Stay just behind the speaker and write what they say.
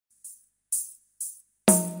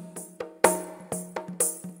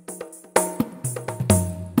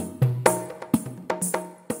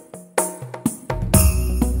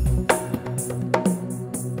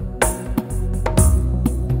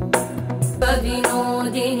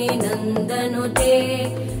विनोदिनि नन्दनुते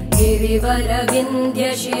गिरिवरविन्द्य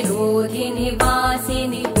शिरोधिनि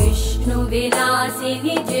वासिनि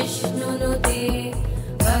विष्णुविलासिनि जिष्णुनुते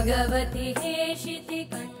भगवति हेशिति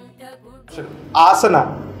कण्ठकुट. Asana.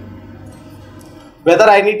 Whether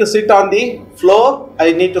I need to sit on the floor,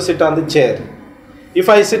 I need to sit on the chair. If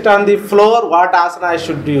I sit on the floor, what asana I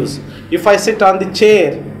should use? If I sit on the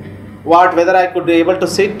chair, whether I could be able to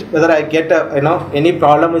sit, whether I get any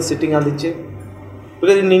problem with sitting on the chair?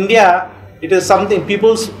 Because in India, it is something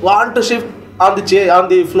people want to shift on the chair, on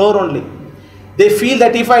the floor only. They feel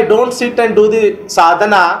that if I don't sit and do the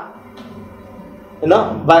sadhana,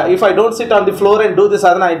 if I don't sit on the floor and do the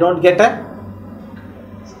sadhana, I don't get a.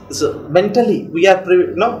 So mentally, we are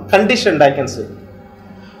conditioned, I can say.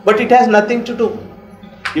 But it has nothing to do.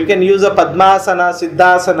 You can use a Padmasana,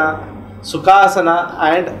 Siddhasana, Sukhasana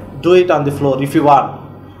and do it on the floor if you want.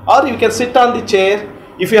 Or you can sit on the chair.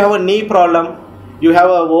 If you have a knee problem, you have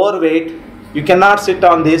a overweight, you cannot sit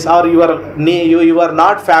on this, or you are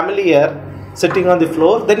not familiar sitting on the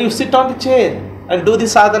floor, then you sit on the chair and do the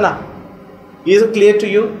sadhana. Is it clear to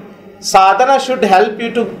you? Sadhana should help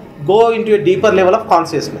you to go into a deeper level of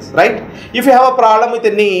consciousness, right? If you have a problem with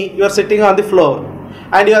the knee, you are sitting on the floor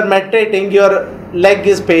and you are meditating, your leg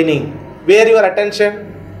is paining. Where your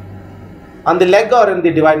attention? On the leg or in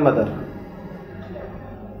the Divine Mother?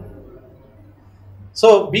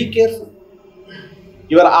 So be careful.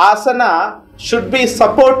 Your asana should be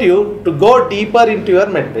support you to go deeper into your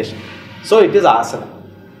meditation. So it is asana.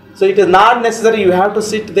 So it is not necessary you have to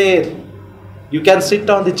sit there. You can sit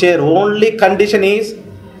on the chair. Only condition is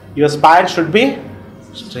your spine should be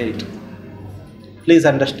straight. Please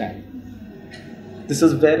understand. This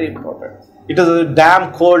is very important. It is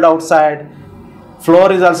damn cold outside.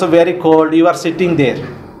 Floor is also very cold. You are sitting there.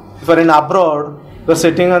 If you are in abroad, you are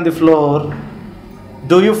sitting on the floor.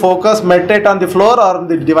 Do you focus, meditate on the floor or on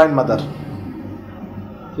the Divine Mother?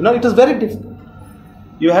 It is very difficult.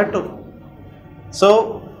 You have to.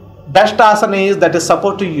 So, best asana is that is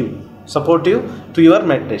support you to your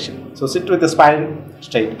meditation. So, sit with the spine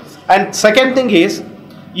straight. And second thing is,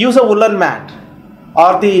 use a woolen mat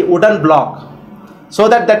or the wooden block so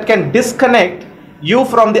that can disconnect you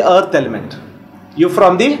from the earth element.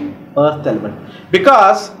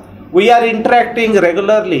 Because we are interacting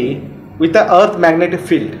regularly with the earth magnetic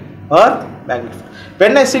field.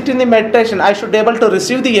 When I sit in the meditation, I should be able to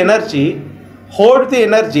receive the energy, hold the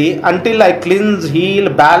energy until I cleanse, heal,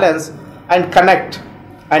 balance and connect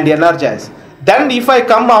and energize. Then if I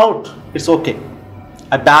come out, it's okay.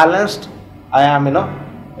 I balanced, I am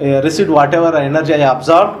received whatever energy I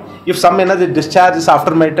absorbed. If some energy discharges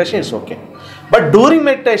after meditation, it's okay. But during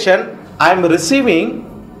meditation, I am receiving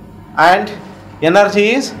and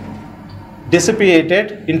energy is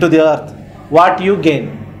dissipated into the earth. What you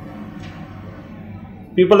gain?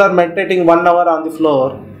 People are meditating 1 hour on the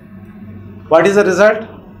floor. What is the result?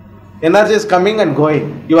 Energy is coming and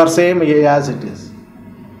going. You are same as it is.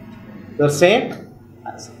 You are same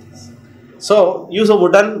as it is. So use a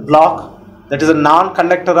wooden block that is a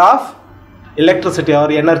non-conductor of electricity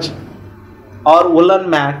or energy, or woolen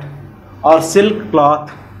mat or silk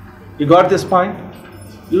cloth. You got this point?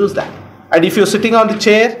 Use that. And if you're sitting on the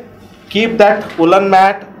chair, keep that woolen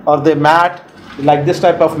mat or the mat, like this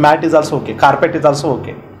type of mat is also okay. Carpet is also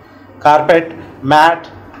okay. Carpet, mat,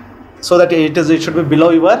 so that it should be below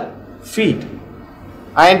your feet.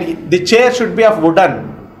 And the chair should be of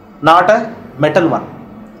wooden, not a metal one.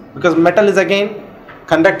 Because metal is again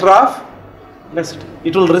conductor of electricity.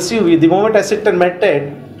 It will receive, the moment I sit and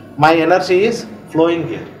meditate, my energy is flowing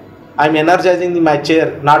here. I am energizing my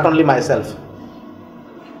chair, not only myself.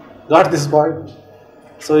 Got this point?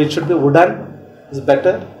 So it should be wooden, is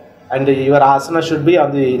better, and your asana should be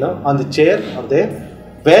on the on the chair or there.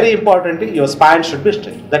 Very importantly, your spine should be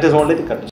straight. That is only the condition.